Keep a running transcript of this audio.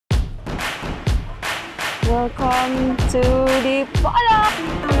Welcome to Dipolog!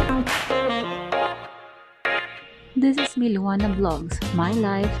 This is me, Louana Vlogs. My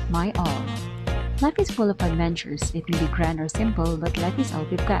life, my all. Life is full of adventures. It may be grand or simple, but life is all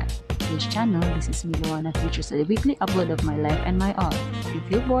we've got. This channel, This is me, Louana, features a weekly upload of my life and my all. If you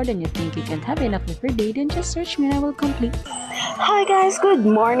feel bored and you think you can't have enough of your day, then just search me and I will complete. Hi guys, good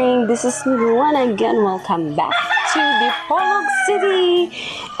morning. This is me, Louana again. Welcome back to Dipolog City.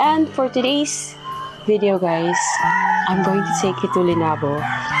 And for today's video, guys, I'm going to take you to Linabo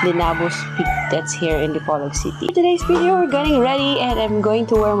Peak that's here in Dipolog City. For today's video, we're getting ready and I'm going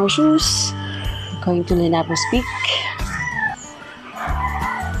to wear my shoes. I'm going to Linabo Peak.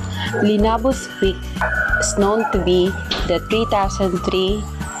 Linabo Peak is known to be the 3003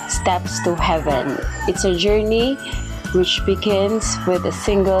 steps to heaven. It's a journey which begins with a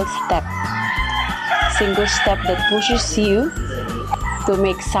single step that pushes you to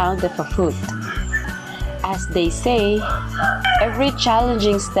make sound of a foot. As they say, every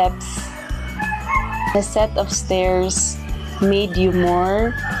challenging steps, a set of stairs made you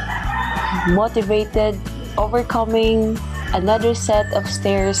more motivated, overcoming another set of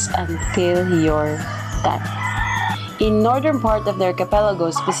stairs until you're done. In northern part of the archipelago,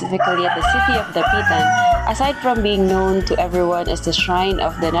 specifically at the city of Dapitan, aside from being known to everyone as the shrine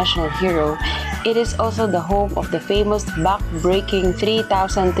of the national hero, it is also the home of the famous back-breaking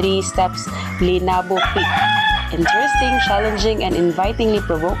 3003 steps Linabo Peak. Interesting, challenging, and invitingly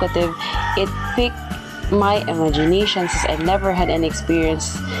provocative, it piqued my imagination since I never had any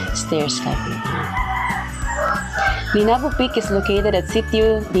experience stairs climbing. Linabo Peak is located at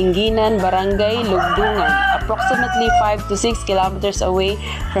Sitio Dinginan, Barangay Lugdungan, approximately 5 to 6 kilometers away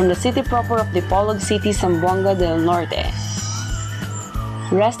from the city proper of Dipolog City, Zamboanga del Norte.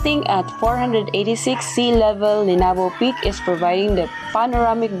 Resting at 486 sea level, Linabo Peak is providing the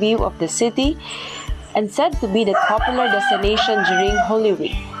panoramic view of the city and said to be the popular destination during Holy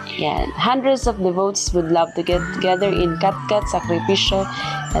Week. Yeah, hundreds of devotees would love to get together in Katkat Sacrificial,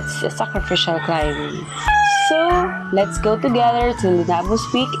 that's a sacrificial climb. So, let's go together to Linabo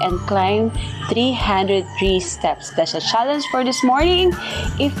Peak and climb 303 steps. That's a challenge for this morning.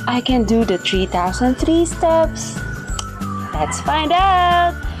 If I can do the 3003 steps, let's find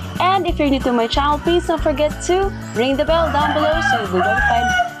out. And if you're new to my channel, please don't forget to ring the bell down below so you'll be notified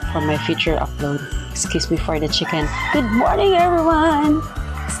for my future upload. Excuse me for the chicken. Good morning, everyone.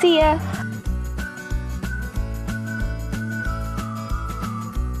 See ya.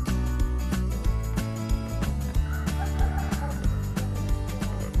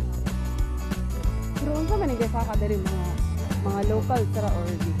 Pero unsa man ni saka diri mga local tara or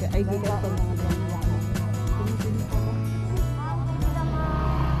ay gikan to mga Lugdungan.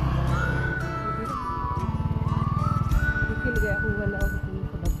 Dikil gaya ako wala ako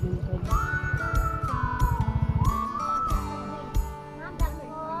sa badminton.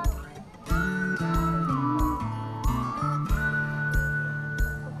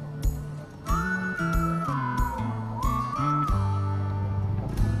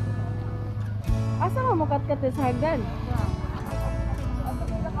 Asa mo kat-kat sa hagdan?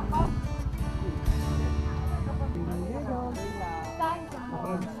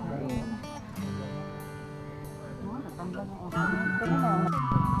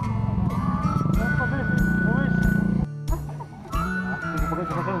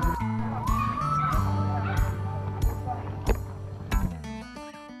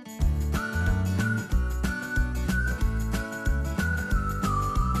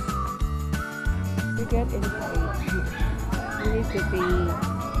 To get inside, you need to pay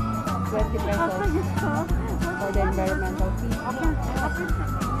 20 pesos for the environmental fee.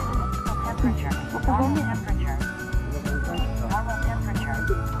 Temperature. Normal temperature. Normal temperature.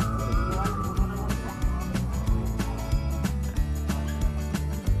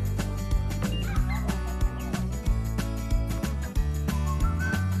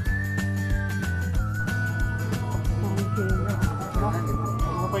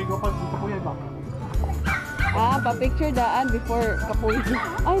 Pa-picture daan before kapoy.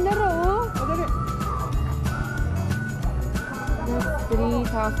 Ay, naro! That's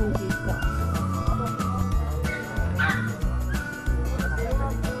 3,000 pesos.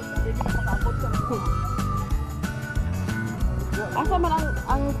 Asa man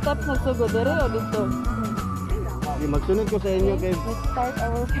ang steps na sugod? Dere o dito? Magsunod ko sa inyo kay Let's start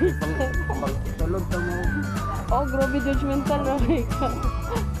our first step. tulog ta mo. Oh, grabe judgmental na ka.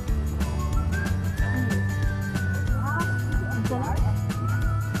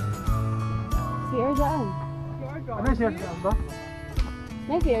 CR daan. Ano siya ba?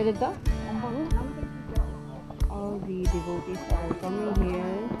 May CR dito? All the devotees are coming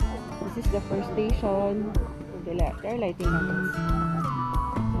here to This is the first station. They're lighting candles.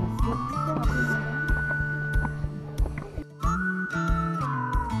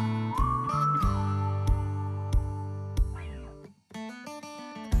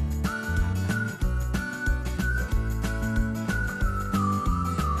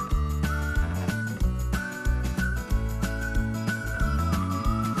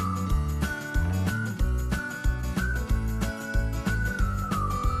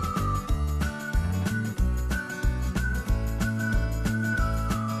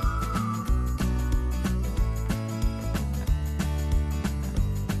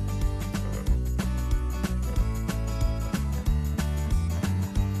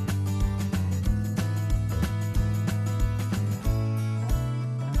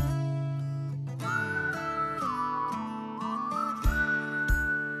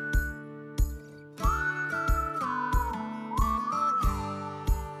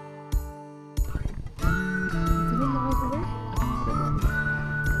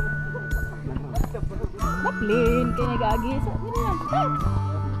 Naplin, kaya nag-agi.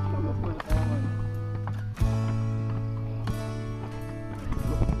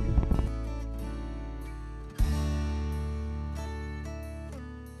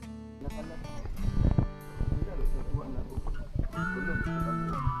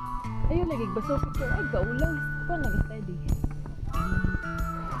 Ayun, lagi baso picture. Ay, gaulang. Ito, nag-steady.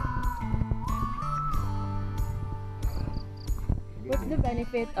 What's the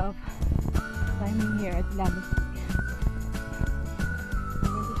benefit of climbing here at Linabo Peak?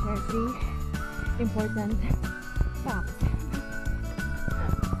 I'm going to share 3 important facts.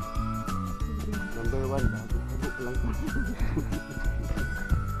 Number 1, sabuk lang.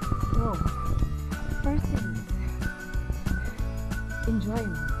 So, first thing is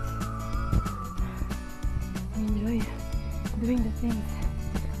enjoyment. We enjoy doing the things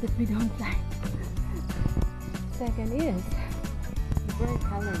that we don't like. Second is burn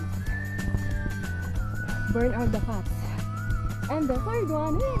calories. Burn out the fats. And the third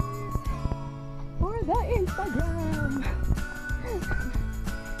one is for the Instagram.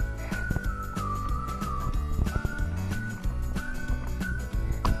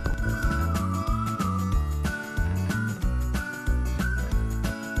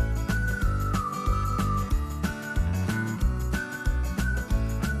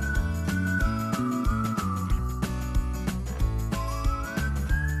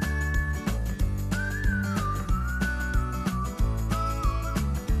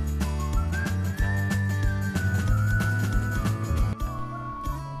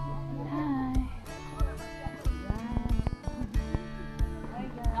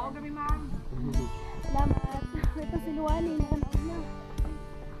 Salamat. Ito si Louana, nanood na.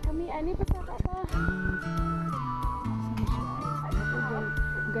 Kami, ani pa sa kata.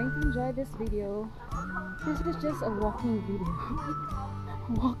 I'm going to enjoy this video. This is just a walking video.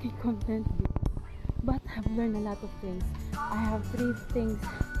 Walking content video. But I've learned a lot of things. I have 3 things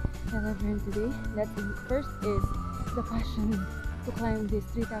that I've learned today. First is the passion to climb this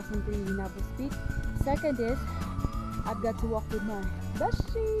 3,003 Linabo Peak. Second is I've got to walk with my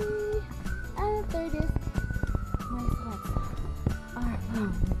Brgy. And third is my sweats are flowing.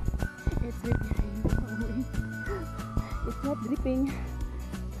 It's really flowing. It's not dripping. I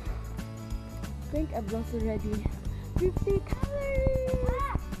think I've lost already 50 calories.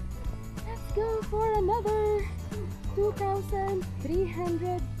 Let's go for another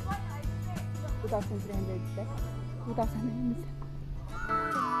 2,300 steps. 2,000 steps.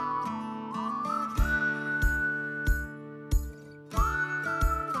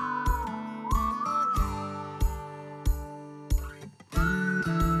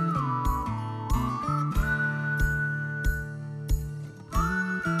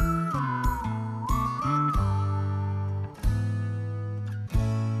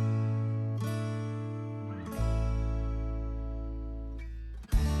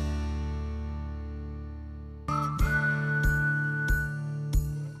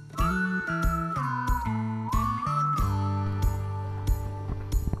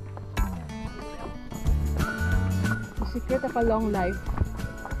 The secret of a long life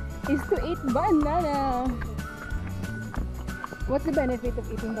is to eat banana. What's the benefit of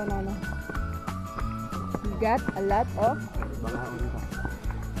eating banana? You get a lot of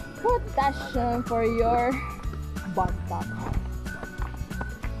potassium for your bangkak.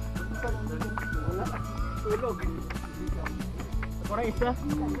 Tulog. Para isa.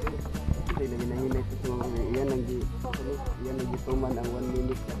 Hindi na minahinay ito. Yan ang gituman ang 1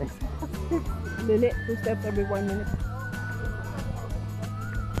 minute. Lili, 2 steps every 1 minute.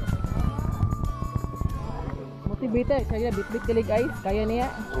 Motivated. Kaya bit-bit kalig guys. Kaya niya.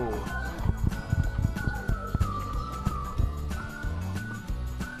 Oo.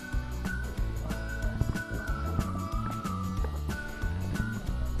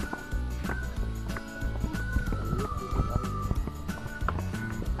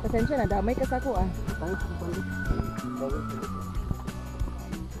 pasensya na, damay ka sa ako ah. Tayo sa balik. Bawal sa likod.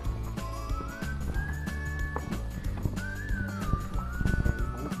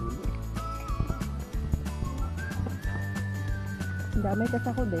 Damay ka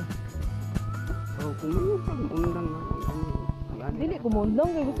sa ako de. Oh, kung may pag-undang na ano. Dili ko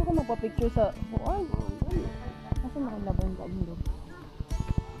mundang kay gusto ko magpa-picture sa buwan. Kasi nakalabang ka mundo.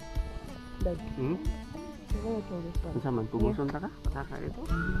 Dad. Sige na choice pa. Ang saman, puguson ta ka? Pataka ito?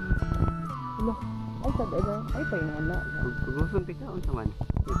 Hello. Ay sad ay ay pa yung anak. Puguson ti ka? Ang saman?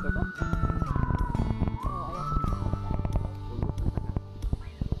 Ito ba?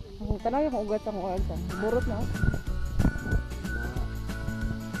 Ako tanay akong ugat akong oras. Burot na.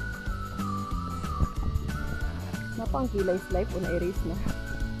 Napang kilay life on erase na.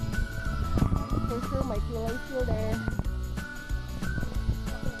 For sure my kilay still there.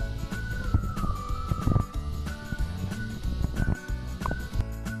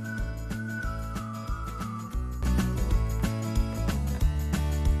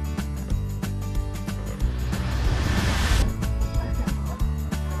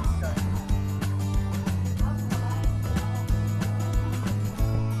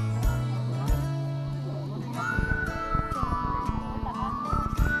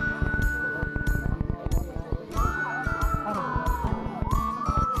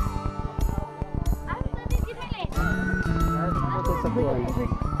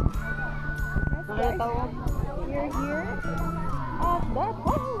 We're here at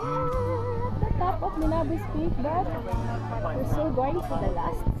the top of Linabo Peak, but we're still going to the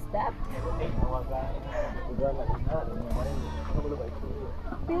last step.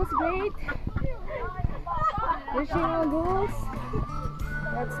 Feels great. Reaching our goals.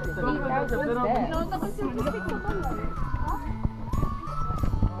 That's the 3,000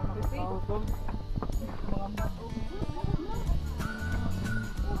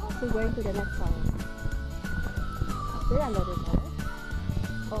 So going to the next one. There another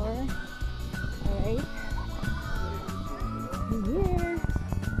color. Alright. Here.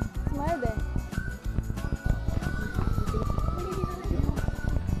 Smile then.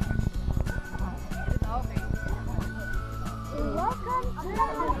 Welcome to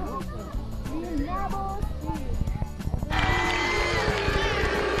Linabo Peak.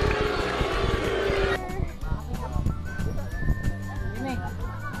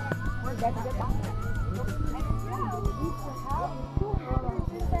 That's the top.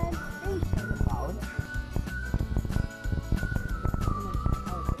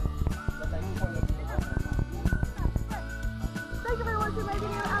 Thank you for watching my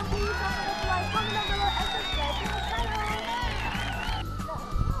video. I'll see you guys next time. Comment down below and subscribe to my channel.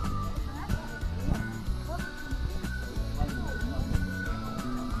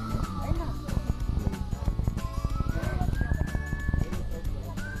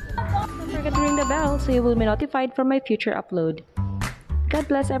 Don't forget to ring the bell so you will be notified for my future upload. God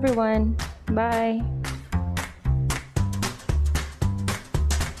bless everyone. Bye.